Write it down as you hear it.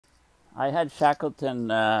I had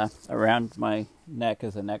Shackleton around my neck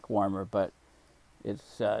as a neck warmer, but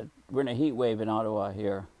it's we're in a heat wave in Ottawa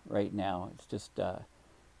here right now. It's just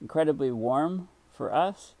incredibly warm for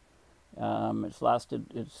us. We're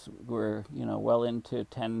well into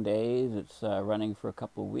 10 days. It's running for a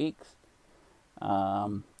couple weeks.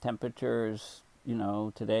 Temperatures,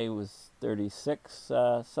 today was 36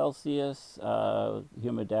 Celsius.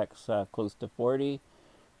 Humidex close to 40.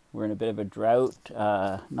 We're in a bit of a drought,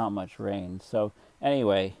 not much rain. So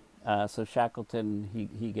anyway, so Shackleton,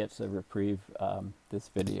 he gets a reprieve this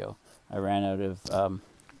video. I ran out of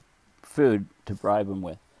food to bribe him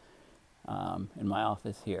with in my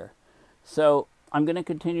office here. So I'm going to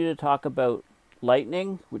continue to talk about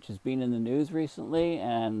lightning, which has been in the news recently,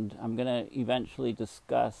 and I'm going to eventually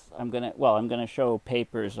discuss, I'm going to show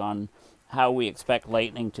papers on how we expect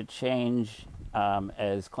lightning to change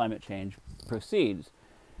as climate change proceeds.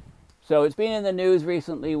 So it's been in the news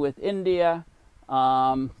recently with India,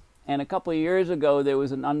 and a couple of years ago there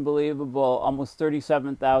was an unbelievable almost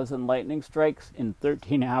 37,000 lightning strikes in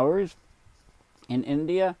 13 hours in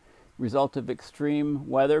India, result of extreme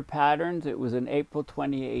weather patterns. It was in April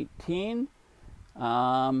 2018.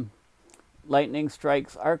 Lightning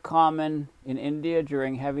strikes are common in India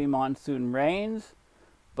during heavy monsoon rains,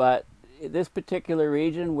 but this particular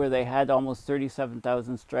region where they had almost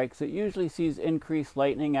 37,000 strikes, it usually sees increased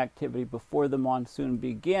lightning activity before the monsoon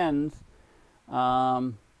begins.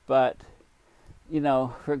 But,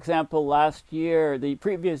 for example, the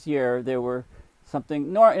previous year, there were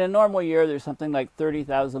in a normal year, there's something like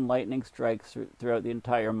 30,000 lightning strikes throughout the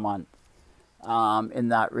entire month in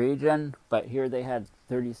that region. But here they had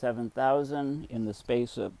 37,000 in the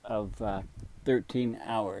space of 13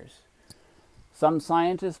 hours. Some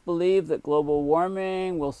scientists believe that global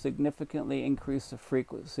warming will significantly increase the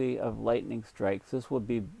frequency of lightning strikes. This will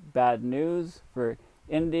be bad news for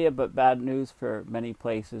India, but bad news for many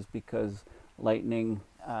places because lightning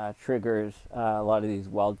triggers a lot of these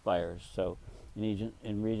wildfires. So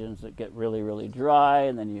in regions that get really, really dry,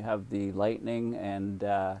 and then you have the lightning and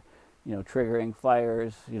triggering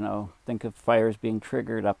fires. Think of fires being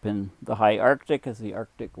triggered up in the high Arctic as the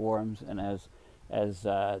Arctic warms, and as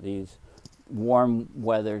these warm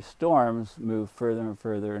weather storms move further and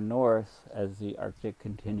further north as the Arctic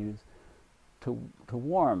continues to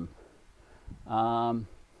warm.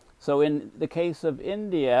 So in the case of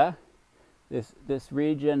India, this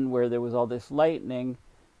region where there was all this lightning,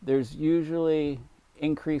 there's usually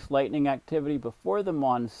increased lightning activity before the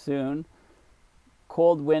monsoon.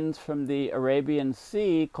 Cold winds from the Arabian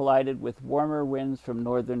Sea collided with warmer winds from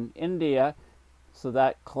northern India, so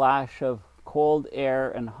that clash of cold air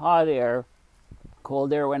and hot air.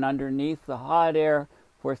 Cold air went underneath the hot air,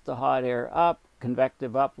 forced the hot air up,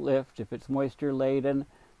 convective uplift. If it's moisture laden,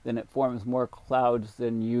 then it forms more clouds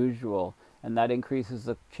than usual, and that increases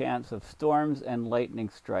the chance of storms and lightning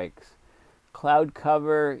strikes. Cloud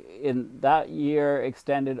cover in that year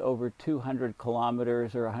extended over 200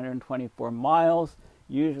 kilometers or 124 miles.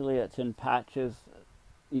 Usually it's in patches,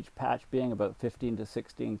 each patch being about 15 to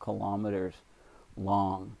 16 kilometers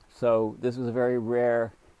long. So this was a very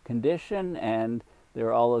rare condition, and there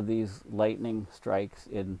are all of these lightning strikes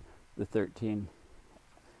in the 13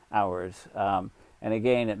 hours. And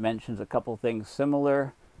again, it mentions a couple things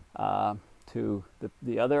similar to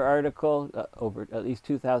the other article. Over at least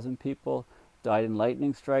 2,000 people died in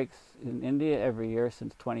lightning strikes in India every year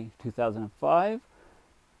since 2005.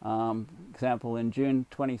 Example, in June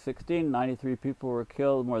 2016, 93 people were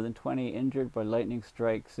killed, more than 20 injured by lightning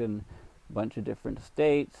strikes in a bunch of different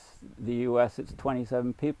states. The US, it's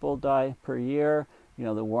 27 people die per year.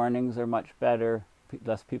 The warnings are much better,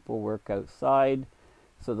 less people work outside.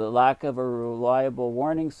 So the lack of a reliable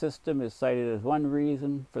warning system is cited as one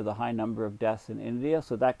reason for the high number of deaths in India.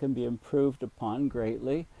 So that can be improved upon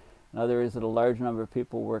greatly. Another is that a large number of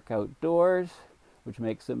people work outdoors, which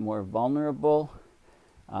makes them more vulnerable.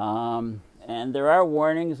 And there are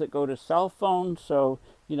warnings that go to cell phones. So,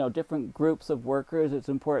 different groups of workers, it's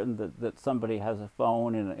important that somebody has a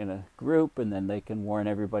phone in a group, and then they can warn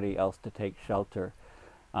everybody else to take shelter.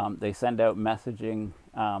 They send out messaging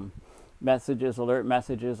alert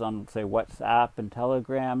messages on, say, WhatsApp and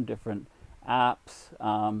Telegram, different apps,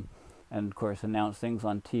 and of course announce things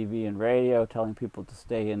on TV and radio telling people to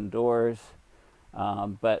stay indoors.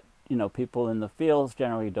 But people in the fields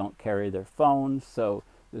generally don't carry their phones, so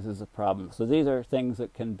this is a problem. So these are things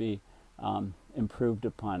that can be improved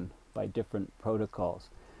upon by different protocols.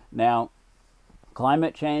 Now,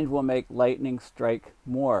 climate change will make lightning strike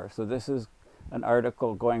more. So this is an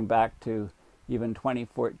article going back to even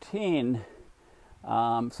 2014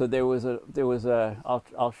 So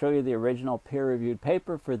I'll show you the original peer-reviewed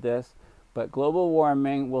paper for this, but global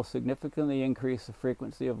warming will significantly increase the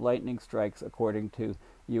frequency of lightning strikes according to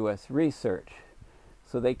U.S. research.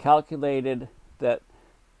 So they calculated that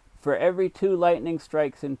for every 2 lightning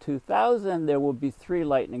strikes in 2000, there will be 3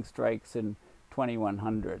 lightning strikes in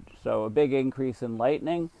 2100. So a big increase in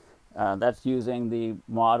lightning. That's using the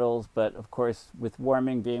models, but of course with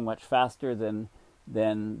warming being much faster than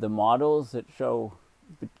the models that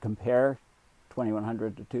compare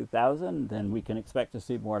 2100 to 2000, then we can expect to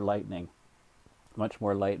see more lightning, much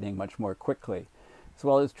more quickly. As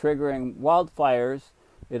well as triggering wildfires,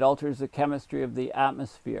 it alters the chemistry of the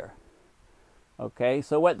atmosphere. Okay,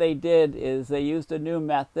 so what they did is they used a new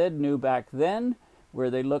method, new back then, where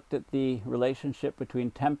they looked at the relationship between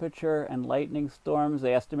temperature and lightning storms.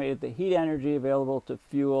 They estimated the heat energy available to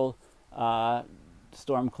fuel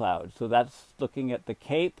storm clouds. So that's looking at the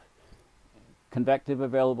CAPE, convective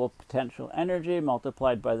available potential energy,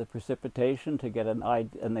 multiplied by the precipitation to get an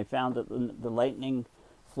idea. And they found that the lightning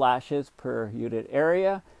flashes per unit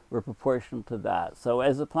area were proportional to that. So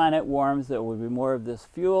as the planet warms, there will be more of this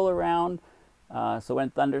fuel around. So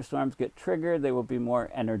when thunderstorms get triggered, they will be more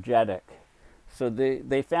energetic. So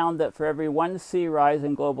they found that for every 1 C rise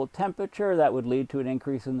in global temperature, that would lead to an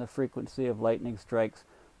increase in the frequency of lightning strikes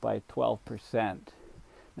by 12%.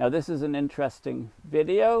 Now this is an interesting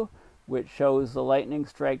video which shows the lightning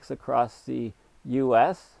strikes across the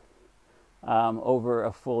U.S. Over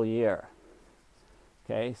a full year.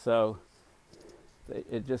 Okay, so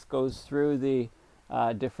it just goes through the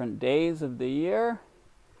different days of the year,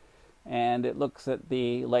 and it looks at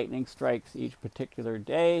the lightning strikes each particular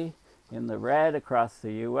day in the red across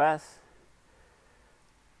the U.S.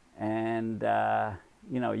 And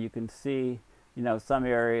you can see, some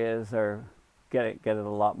areas get it a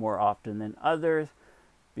lot more often than others,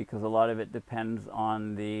 because a lot of it depends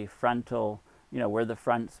on the frontal, where the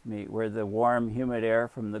fronts meet, where the warm, humid air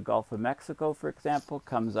from the Gulf of Mexico, for example,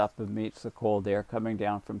 comes up and meets the cold air coming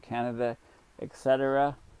down from Canada,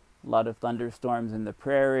 etc. A lot of thunderstorms in the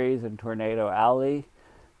prairies and Tornado Alley.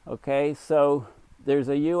 Okay, so there's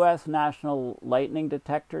a U.S. National Lightning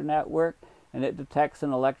Detector network, and it detects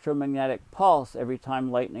an electromagnetic pulse every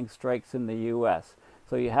time lightning strikes in the U.S.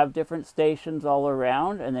 So you have different stations all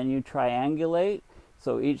around, and then you triangulate.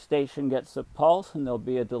 So each station gets a pulse, and there'll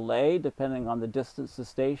be a delay depending on the distance the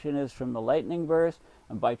station is from the lightning burst.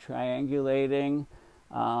 And by triangulating,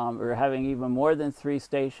 or having even more than 3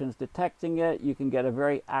 stations detecting it, you can get a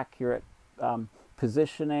very accurate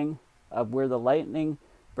positioning of where the lightning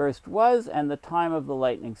burst was, and the time of the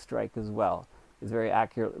lightning strike as well is very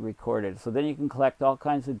accurately recorded. So then you can collect all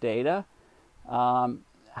kinds of data.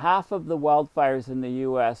 Half of the wildfires in the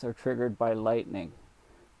U.S. are triggered by lightning.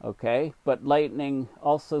 Okay, but lightning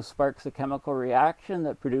also sparks a chemical reaction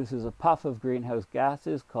that produces a puff of greenhouse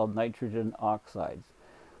gases called nitrogen oxides.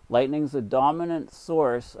 Lightning is the dominant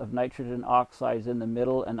source of nitrogen oxides in the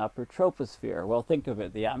middle and upper troposphere. Well, think of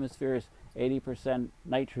it. The atmosphere is 80%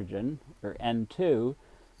 nitrogen, or N2.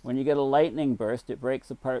 When you get a lightning burst, it breaks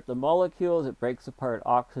apart the molecules, it breaks apart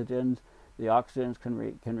oxygens. The oxygens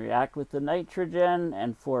can react with the nitrogen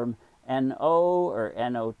and form NO or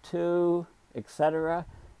NO2, etc.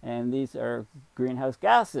 And these are greenhouse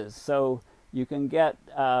gases. So you can get,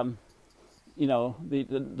 so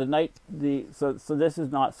this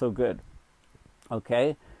is not so good.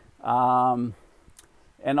 Okay, and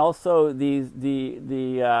also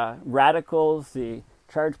the radicals, the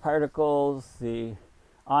charged particles, the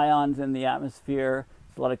ions in the atmosphere.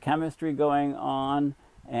 There's a lot of chemistry going on,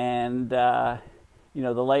 and the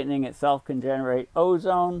lightning itself can generate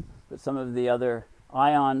ozone, but some of the other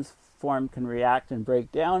ions formed can react and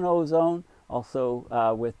break down ozone, also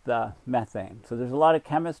with methane. So there's a lot of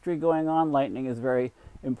chemistry going on. Lightning is very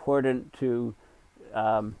important to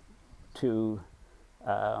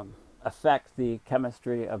affect the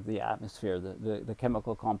chemistry of the atmosphere, the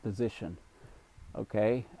chemical composition.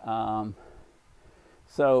 Okay.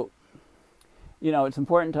 So, it's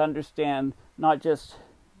important to understand not just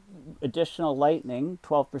additional lightning,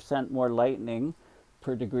 12% more lightning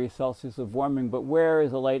per degree Celsius of warming, but where is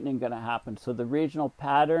the lightning going to happen? So the regional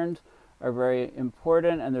patterns are very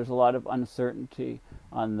important, and there's a lot of uncertainty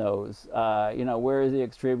on those. Where are the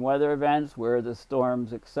extreme weather events? Where are the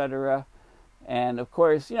storms, etc.? And of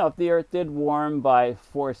course, if the Earth did warm by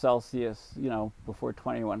 4 Celsius, before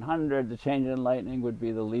 2100, the change in lightning would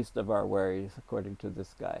be the least of our worries, according to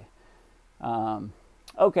this guy.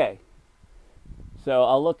 Okay, so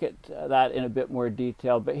I'll look at that in a bit more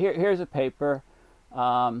detail. But here's a paper,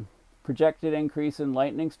 projected increase in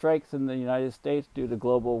lightning strikes in the United States due to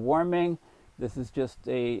global warming. This is just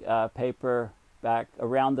a paper back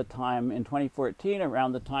around the time in 2014,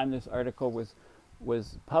 around the time this article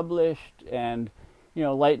was published. And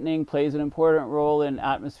lightning plays an important role in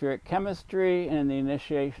atmospheric chemistry and in the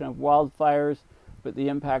initiation of wildfires, but the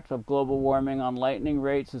impact of global warming on lightning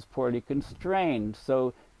rates is poorly constrained.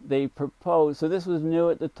 So they proposed, so this was new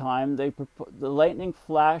at the time, the lightning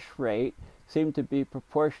flash rate seemed to be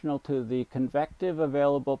proportional to the convective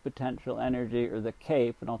available potential energy, or the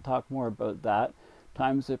CAPE, and I'll talk more about that,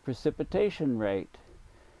 times the precipitation rate.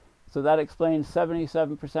 So that explains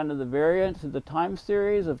 77% of the variance of the time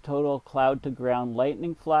series of total cloud-to-ground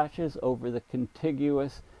lightning flashes over the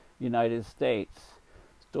contiguous United States.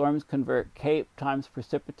 Storms convert CAPE times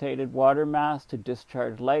precipitated water mass to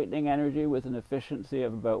discharge lightning energy with an efficiency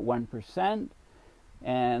of about 1%.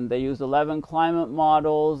 And they used 11 climate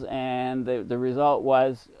models, and the result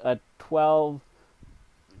was a 12%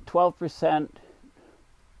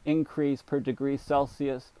 increase per degree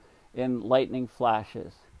Celsius in lightning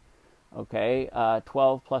flashes. Okay,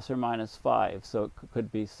 12 plus or minus 5. So it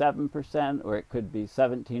could be 7% or it could be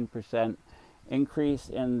 17% increase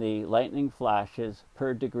in the lightning flashes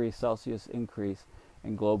per degree Celsius increase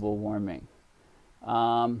in global warming.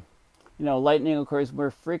 Lightning occurs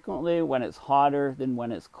more frequently when it's hotter than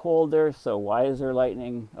when it's colder. So why is there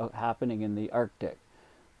lightning happening in the Arctic?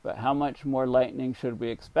 But how much more lightning should we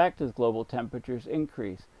expect as global temperatures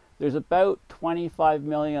increase? There's about 25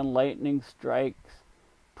 million lightning strikes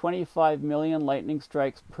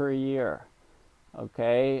per year.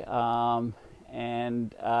 Okay,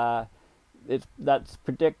 that's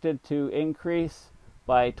predicted to increase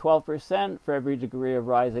by 12% for every degree of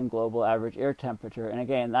rise in global average air temperature. And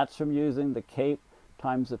again, that's from using the CAPE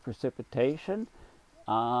times the precipitation.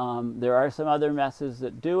 There are some other methods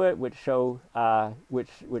that do it, which show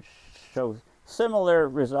similar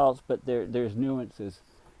results, but there's nuances,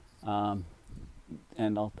 and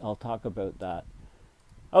I'll talk about that.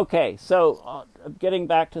 Okay, so getting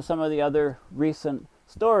back to some of the other recent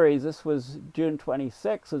stories. This was June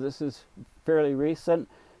 26, so this is fairly recent.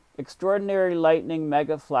 Extraordinary lightning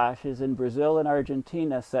mega flashes in Brazil and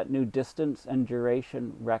Argentina set new distance and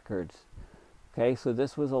duration records. Okay, so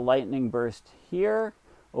this was a lightning burst here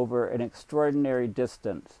over an extraordinary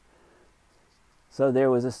distance. So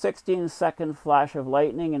there was a 16-second flash of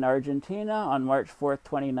lightning in Argentina on March 4th,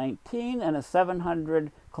 2019, and a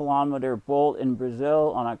 700-kilometer bolt in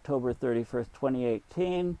Brazil on October 31st,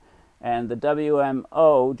 2018. And the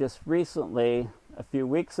WMO just recently, a few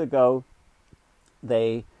weeks ago,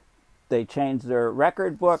 they changed their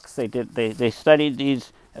record books. They studied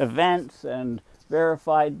these events and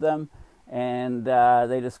verified them, and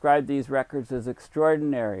they described these records as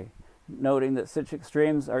extraordinary, noting that such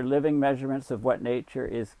extremes are living measurements of what nature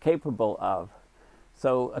is capable of.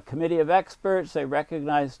 So a committee of experts, they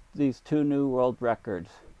recognized these two new world records.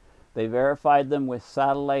 They verified them with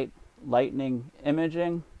satellite lightning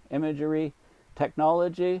imagery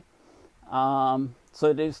technology. So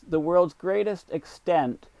it is the world's greatest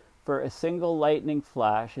extent for a single lightning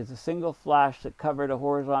flash is a single flash that covered a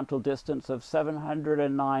horizontal distance of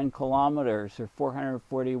 709 kilometers or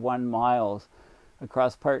 441 miles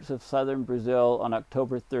across parts of southern Brazil on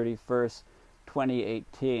October 31st,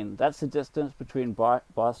 2018. That's the distance between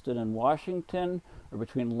Boston and Washington, or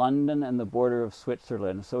between London and the border of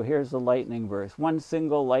Switzerland. So here's the lightning burst. One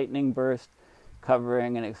single lightning burst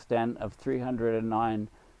covering an extent of 709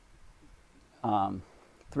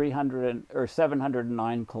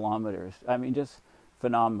 kilometers. I mean, just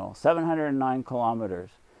phenomenal. 709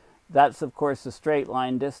 kilometers. That's, of course, the straight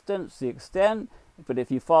line distance, the extent. But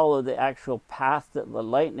if you follow the actual path that the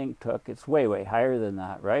lightning took, it's way, way higher than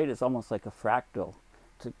that, right? It's almost like a fractal.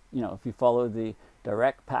 If you follow the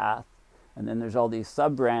direct path, and then there's all these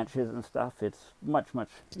sub-branches and stuff, it's much,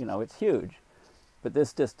 it's huge. But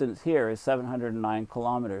this distance here is 709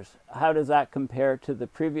 kilometers. How does that compare to the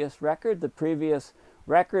previous record? The previous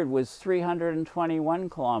record was 321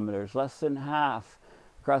 kilometers, less than half,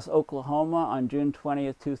 across Oklahoma on June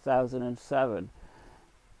 20th, 2007.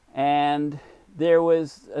 And there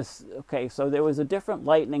was a different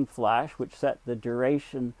lightning flash which set the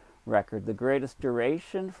duration record. The greatest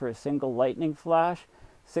duration for a single lightning flash,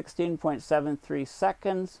 16.73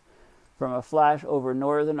 seconds, from a flash over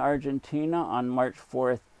northern Argentina on March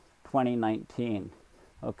 4th, 2019.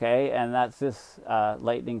 Okay, and that's this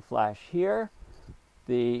lightning flash here.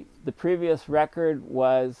 The previous record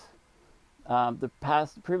was the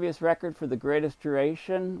previous record for the greatest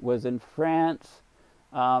duration was in France,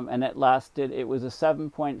 and it was a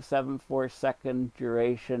 7.74 second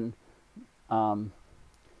duration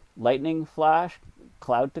lightning flash,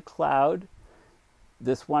 cloud to cloud.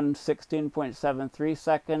 This one, 16.73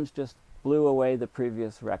 seconds, just blew away the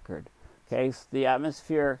previous record. Okay, so the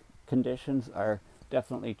atmosphere conditions are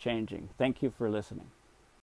definitely changing. Thank you for listening.